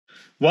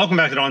Welcome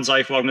back to Don's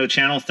Life. Welcome to the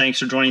channel. Thanks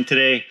for joining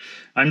today.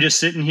 I'm just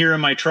sitting here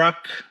in my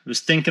truck. I was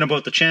thinking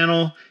about the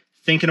channel,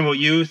 thinking about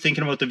you,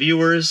 thinking about the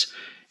viewers.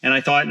 And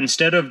I thought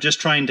instead of just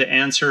trying to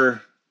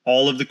answer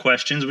all of the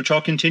questions, which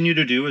I'll continue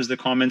to do as the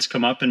comments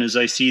come up and as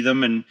I see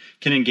them and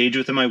can engage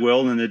with them, I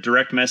will, and the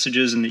direct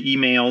messages and the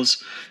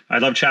emails. I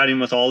love chatting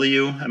with all of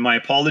you. And my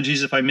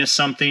apologies if I miss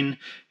something.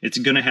 It's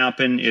going to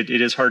happen. It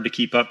is hard to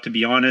keep up, to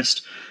be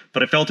honest.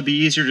 But I felt it'd be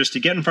easier just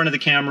to get in front of the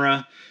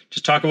camera,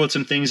 just talk about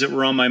some things that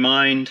were on my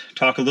mind,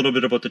 talk a little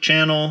bit about the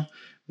channel,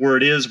 where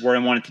it is, where I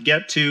want it to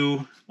get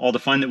to, all the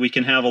fun that we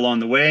can have along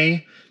the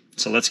way.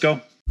 So let's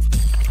go.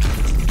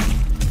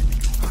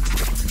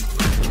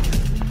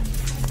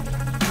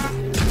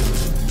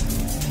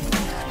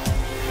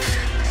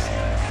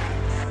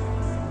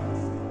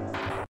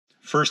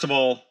 First of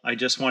all, I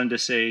just wanted to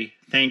say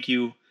thank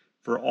you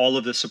for all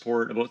of the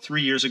support. About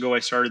 3 years ago, I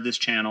started this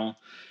channel.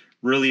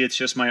 Really, it's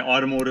just my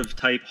automotive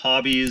type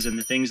hobbies and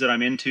the things that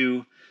I'm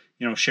into,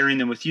 sharing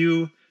them with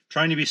you,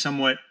 trying to be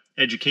somewhat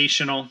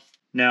educational.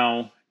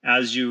 Now,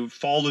 as you've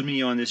followed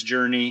me on this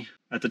journey,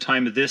 at the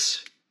time of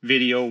this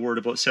video, we're at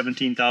about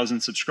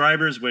 17,000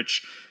 subscribers,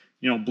 which,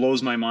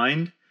 blows my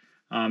mind.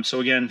 So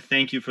again,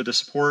 thank you for the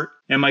support.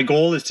 And my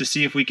goal is to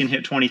see if we can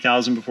hit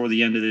 20,000 before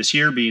the end of this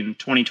year, being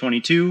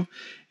 2022.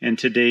 And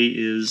today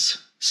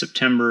is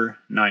September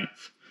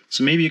 9th.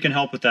 So maybe you can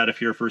help with that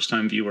if you're a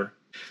first-time viewer.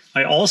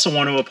 I also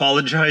want to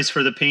apologize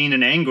for the pain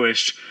and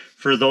anguish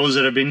for those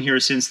that have been here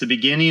since the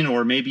beginning,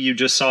 or maybe you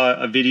just saw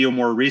a video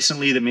more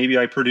recently that maybe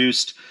I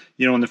produced,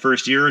 in the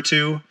first year or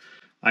two.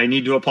 I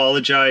need to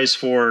apologize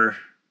for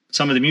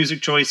some of the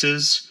music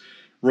choices.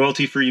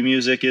 Royalty-free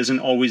music isn't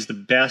always the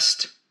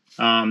best.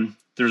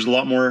 There's a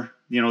lot more,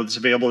 that's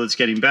available that's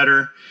getting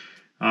better.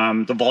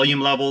 The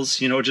volume levels,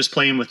 just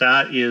playing with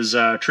that is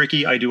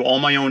tricky. I do all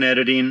my own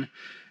editing.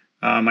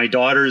 My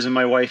daughters and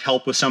my wife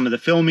help with some of the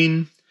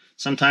filming.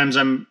 Sometimes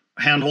I'm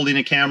hand-holding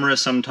a camera.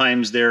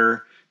 Sometimes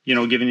they're,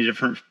 giving a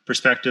different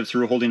perspective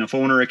through holding a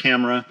phone or a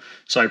camera.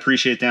 So I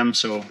appreciate them.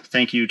 So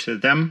thank you to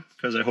them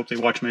because I hope they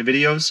watch my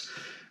videos.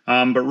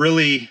 But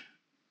really,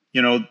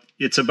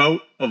 it's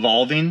about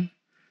evolving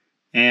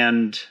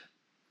and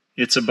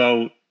it's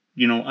about,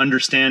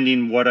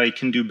 understanding what I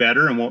can do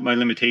better and what my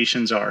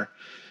limitations are.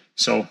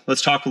 So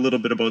let's talk a little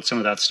bit about some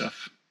of that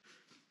stuff.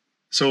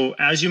 So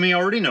as you may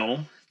already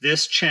know,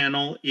 this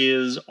channel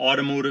is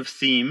automotive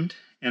themed,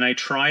 and I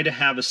try to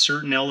have a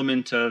certain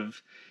element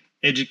of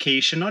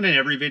education, not in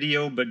every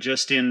video, but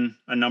just in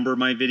a number of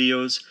my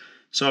videos.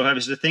 So I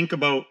was to think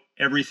about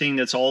everything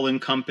that's all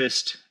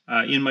encompassed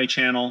in my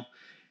channel,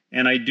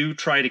 and I do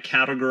try to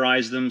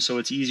categorize them so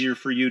it's easier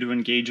for you to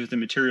engage with the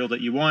material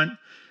that you want.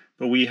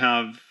 But we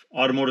have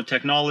automotive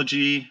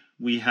technology,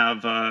 we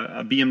have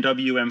a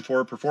BMW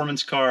M4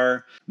 performance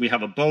car, we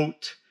have a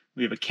boat,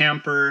 we have a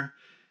camper.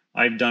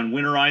 I've done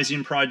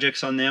winterizing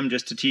projects on them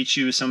just to teach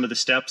you some of the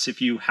steps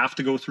if you have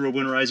to go through a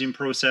winterizing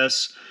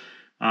process.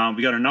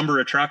 We got a number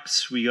of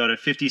trucks. We got a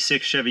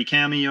 56 Chevy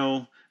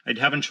Cameo. I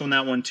haven't shown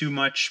that one too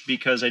much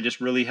because I just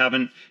really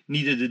haven't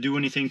needed to do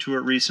anything to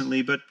it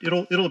recently, but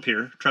it'll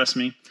appear, trust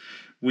me.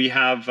 We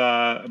have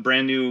a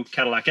brand new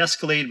Cadillac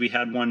Escalade. We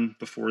had one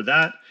before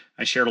that.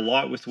 I shared a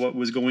lot with what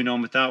was going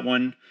on with that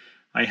one.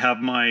 I have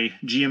my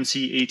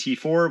GMC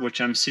AT4, which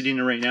I'm sitting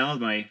in right now,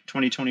 my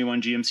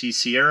 2021 GMC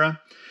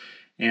Sierra.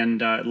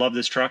 And I love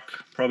this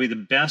truck, probably the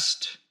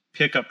best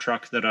pickup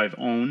truck that I've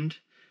owned,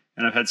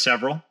 and I've had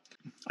several.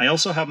 I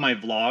also have my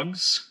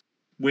vlogs,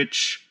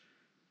 which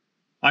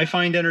I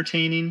find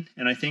entertaining,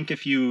 and I think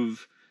if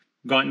you've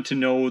gotten to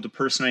know the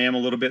person I am a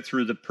little bit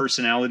through the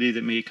personality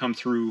that may come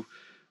through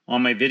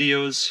on my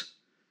videos,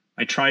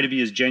 I try to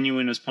be as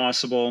genuine as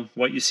possible.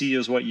 What you see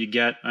is what you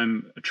get.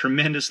 I'm a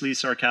tremendously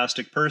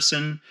sarcastic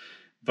person,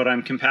 but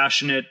I'm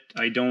compassionate.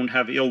 I don't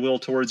have ill will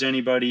towards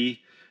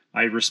anybody.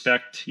 I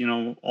respect,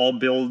 all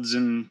builds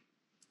and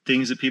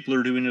things that people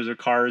are doing to their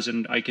cars,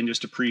 and I can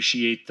just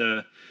appreciate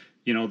the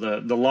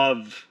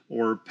love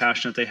or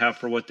passion that they have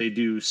for what they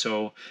do.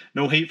 So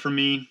no hate for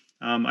me.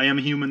 I am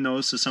a human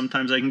though, so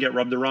sometimes I can get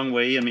rubbed the wrong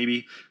way and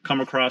maybe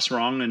come across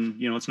wrong,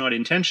 and it's not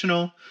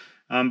intentional.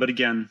 But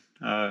again,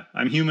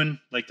 I'm human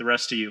like the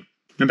rest of you.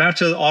 Now back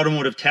to the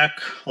automotive tech.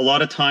 A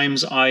lot of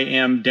times I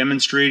am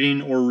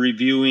demonstrating or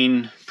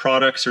reviewing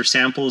products or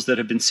samples that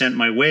have been sent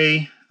my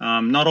way.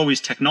 Not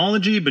always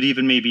technology, but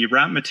even maybe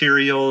wrap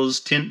materials,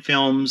 tint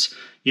films,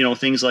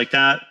 things like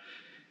that.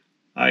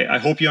 I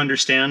hope you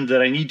understand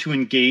that I need to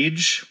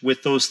engage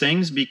with those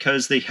things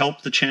because they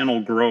help the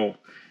channel grow.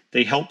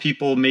 They help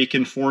people make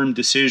informed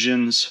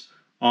decisions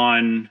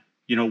on,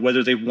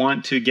 whether they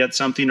want to get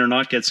something or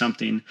not get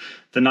something.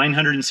 The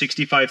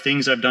 965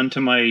 things I've done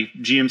to my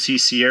GMC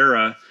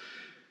Sierra,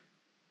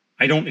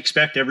 I don't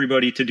expect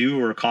everybody to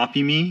do or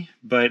copy me,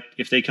 but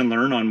if they can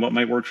learn on what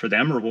might work for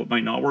them or what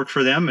might not work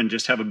for them and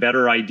just have a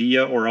better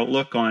idea or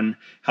outlook on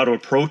how to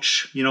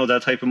approach,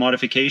 that type of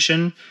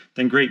modification,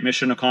 then great,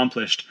 mission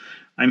accomplished.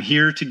 I'm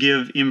here to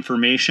give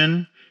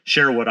information,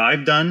 share what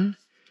I've done,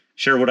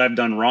 share what I've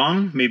done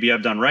wrong, maybe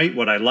I've done right,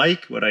 what I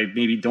like, what I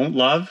maybe don't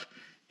love,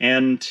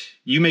 and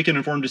you make an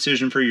informed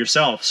decision for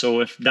yourself.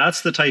 So if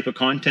that's the type of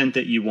content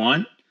that you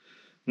want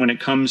when it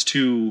comes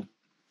to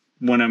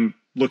when I'm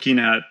looking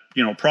at,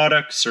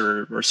 products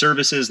or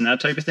services and that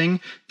type of thing,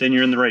 then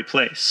you're in the right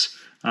place.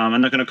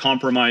 I'm not going to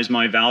compromise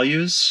my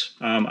values.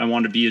 I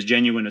want to be as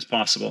genuine as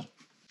possible.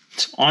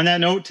 On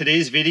that note,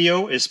 today's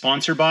video is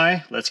sponsored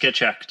by Let's Get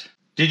Checked.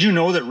 Did you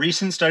know that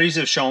recent studies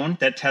have shown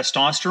that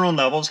testosterone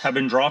levels have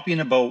been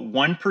dropping about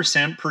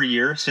 1% per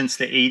year since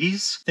the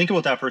 80s? Think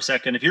about that for a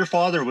second. If your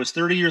father was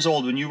 30 years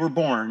old when you were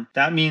born,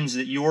 that means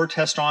that your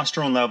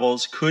testosterone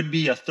levels could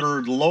be a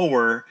third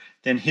lower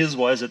than his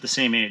was at the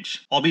same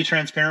age. I'll be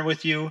transparent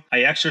with you.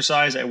 I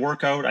exercise, I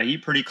work out, I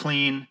eat pretty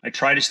clean, I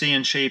try to stay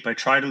in shape, I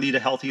try to lead a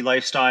healthy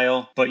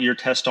lifestyle, but your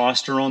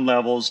testosterone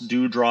levels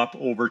do drop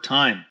over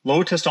time.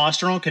 Low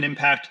testosterone can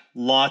impact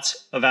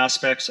lots of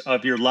aspects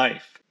of your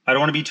life. I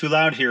don't want to be too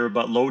loud here,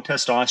 but low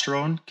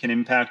testosterone can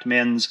impact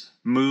men's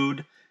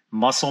mood,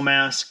 muscle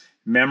mass,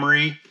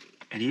 memory,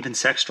 and even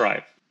sex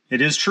drive.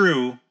 It is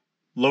true,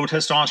 low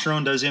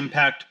testosterone does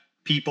impact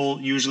people,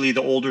 usually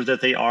the older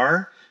that they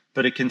are,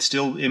 but it can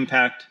still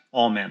impact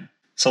all men.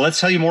 So let's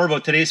tell you more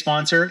about today's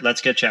sponsor, Let's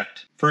Get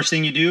Checked. First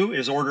thing you do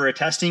is order a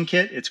testing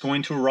kit. It's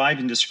going to arrive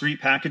in discreet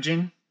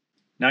packaging.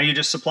 Now you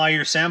just supply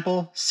your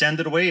sample,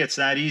 send it away. It's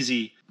that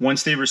easy.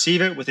 Once they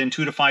receive it, within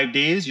 2 to 5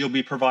 days, you'll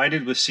be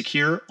provided with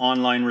secure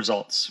online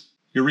results.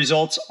 Your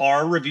results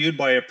are reviewed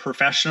by a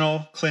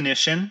professional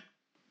clinician.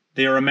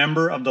 They are a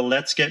member of the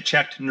Let's Get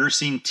Checked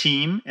nursing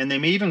team, and they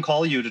may even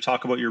call you to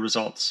talk about your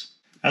results.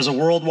 As a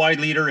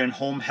worldwide leader in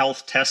home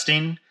health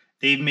testing,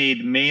 they've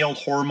made male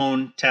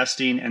hormone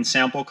testing and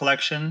sample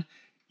collection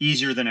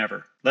easier than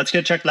ever. Let's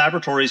Get Checked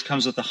Laboratories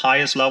comes with the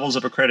highest levels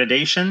of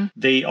accreditation.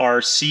 They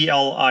are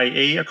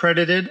CLIA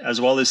accredited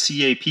as well as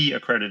CAP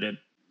accredited.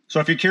 So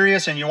if you're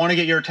curious and you want to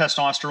get your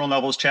testosterone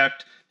levels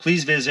checked,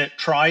 please visit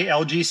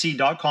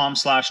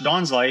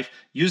trylgc.com/DonsLife.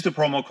 Use the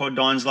promo code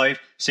DonsLife.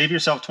 Save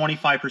yourself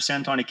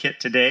 25% on a kit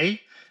today.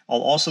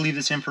 I'll also leave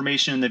this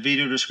information in the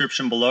video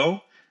description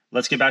below.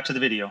 Let's get back to the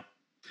video.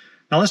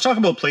 Now let's talk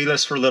about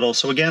playlists for a little.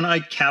 So again, I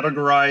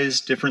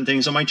categorize different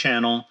things on my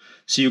channel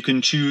so you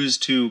can choose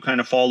to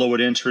kind of follow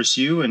what interests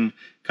you and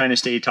kind of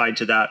stay tied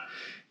to that.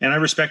 And I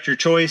respect your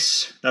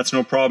choice. That's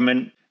no problem.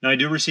 And now I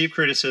do receive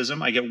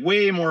criticism. I get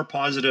way more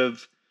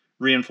positive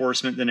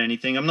reinforcement than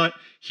anything. I'm not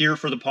here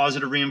for the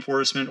positive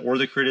reinforcement or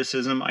the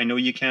criticism. I know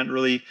you can't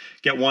really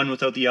get one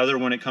without the other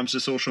when it comes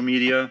to social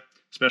media,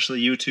 especially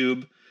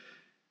YouTube.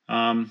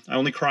 I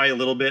only cry a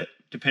little bit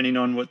depending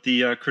on what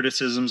the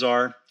criticisms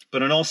are.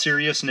 But in all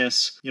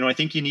seriousness, I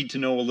think you need to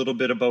know a little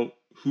bit about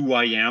who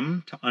I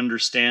am to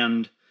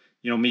understand,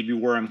 maybe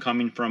where I'm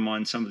coming from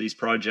on some of these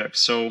projects.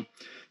 So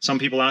some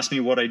people ask me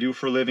what I do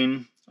for a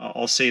living.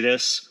 I'll say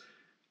this.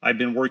 I've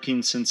been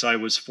working since I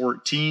was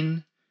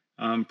 14,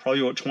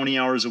 probably about 20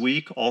 hours a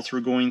week, all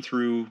through going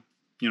through,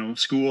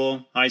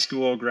 school, high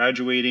school,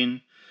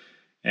 graduating,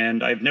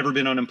 and I've never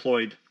been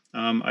unemployed.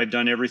 I've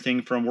done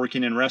everything from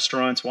working in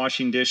restaurants,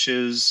 washing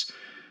dishes.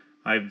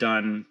 I've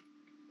done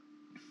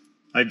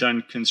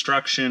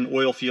construction,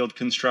 oil field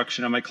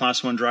construction. I have my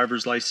Class 1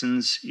 driver's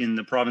license in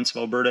the province of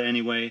Alberta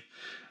anyway.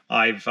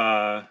 I've,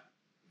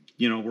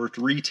 worked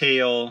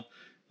retail.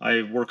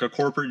 I work a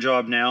corporate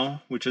job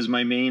now, which is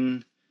my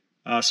main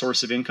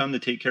source of income to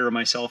take care of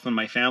myself and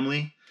my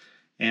family.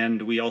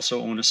 And we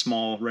also own a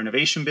small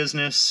renovation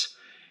business.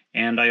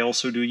 And I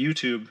also do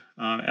YouTube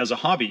as a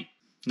hobby.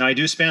 Now, I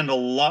do spend a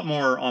lot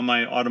more on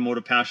my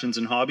automotive passions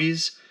and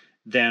hobbies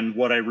than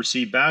what I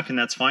receive back, and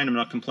that's fine. I'm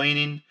not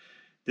complaining.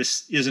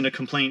 This isn't a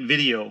complaint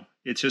video.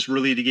 It's just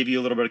really to give you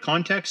a little bit of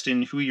context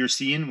in who you're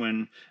seeing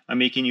when I'm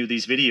making you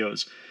these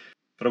videos.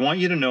 But I want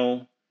you to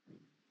know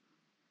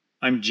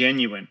I'm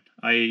genuine.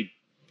 I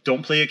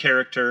don't play a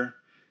character.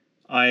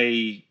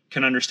 I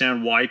can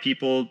understand why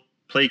people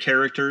play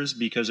characters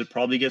because it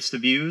probably gets the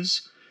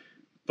views,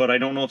 but I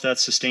don't know if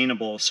that's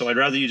sustainable. So I'd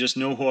rather you just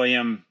know who I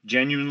am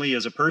genuinely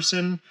as a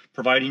person,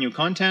 providing you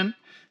content,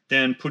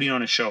 than putting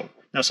on a show.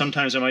 Now,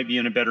 sometimes I might be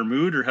in a better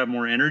mood or have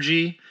more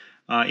energy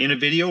in a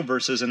video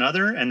versus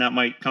another, and that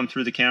might come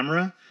through the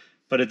camera.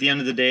 But at the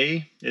end of the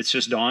day, it's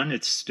just Don.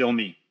 It's still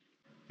me.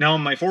 Now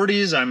in my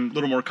 40s, I'm a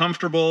little more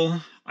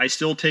comfortable. I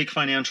still take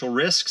financial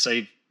risks.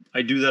 I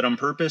do that on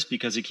purpose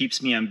because it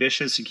keeps me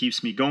ambitious. It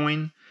keeps me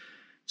going.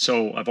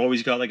 So I've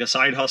always got like a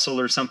side hustle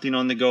or something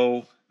on the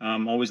go.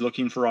 I'm always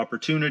looking for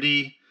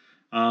opportunity.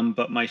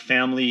 But my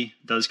family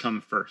does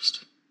come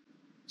first.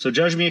 So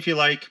judge me if you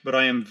like, but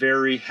I am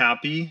very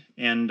happy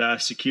and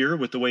secure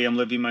with the way I'm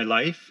living my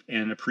life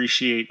and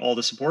appreciate all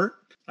the support.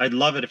 I'd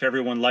love it if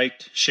everyone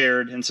liked,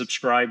 shared, and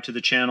subscribed to the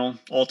channel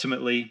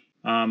ultimately,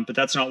 but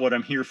that's not what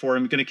I'm here for.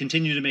 I'm going to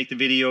continue to make the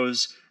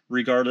videos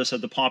regardless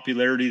of the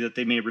popularity that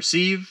they may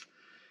receive,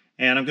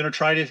 and I'm going to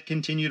try to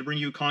continue to bring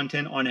you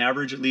content on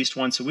average at least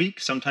once a week.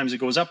 Sometimes it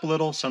goes up a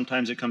little,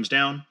 sometimes it comes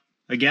down.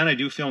 Again, I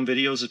do film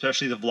videos,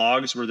 especially the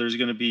vlogs, where there's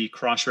going to be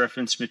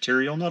cross-reference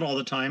material, not all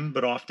the time,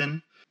 but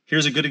often.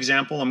 Here's a good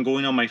example. I'm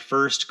going on my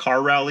first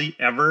car rally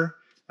ever.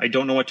 I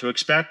don't know what to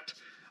expect.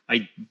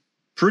 I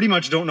pretty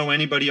much don't know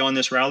anybody on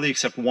this rally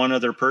except one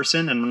other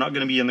person, and I'm not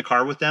going to be in the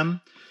car with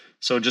them.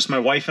 So just my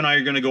wife and I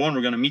are going to go, and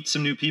we're going to meet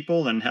some new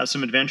people and have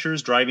some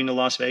adventures driving to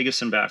Las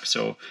Vegas and back.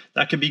 So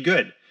that could be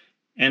good.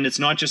 And it's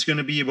not just going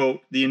to be about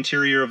the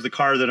interior of the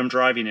car that I'm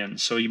driving in.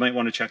 So you might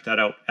want to check that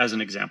out as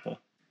an example.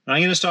 Now I'm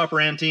going to stop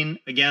ranting.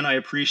 Again, I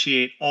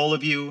appreciate all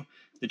of you.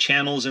 The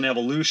channel's in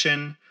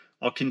evolution.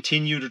 I'll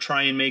continue to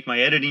try and make my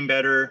editing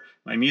better,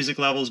 my music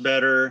levels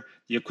better,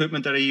 the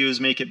equipment that I use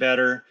make it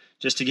better,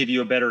 just to give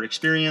you a better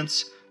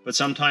experience. But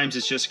sometimes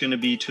it's just going to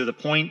be to the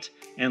point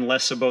and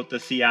less about the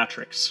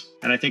theatrics.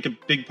 And I think a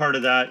big part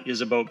of that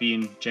is about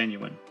being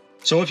genuine.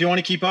 So if you want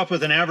to keep up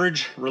with an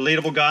average,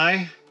 relatable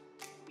guy,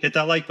 hit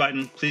that like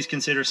button. Please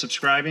consider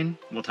subscribing.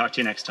 We'll talk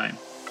to you next time.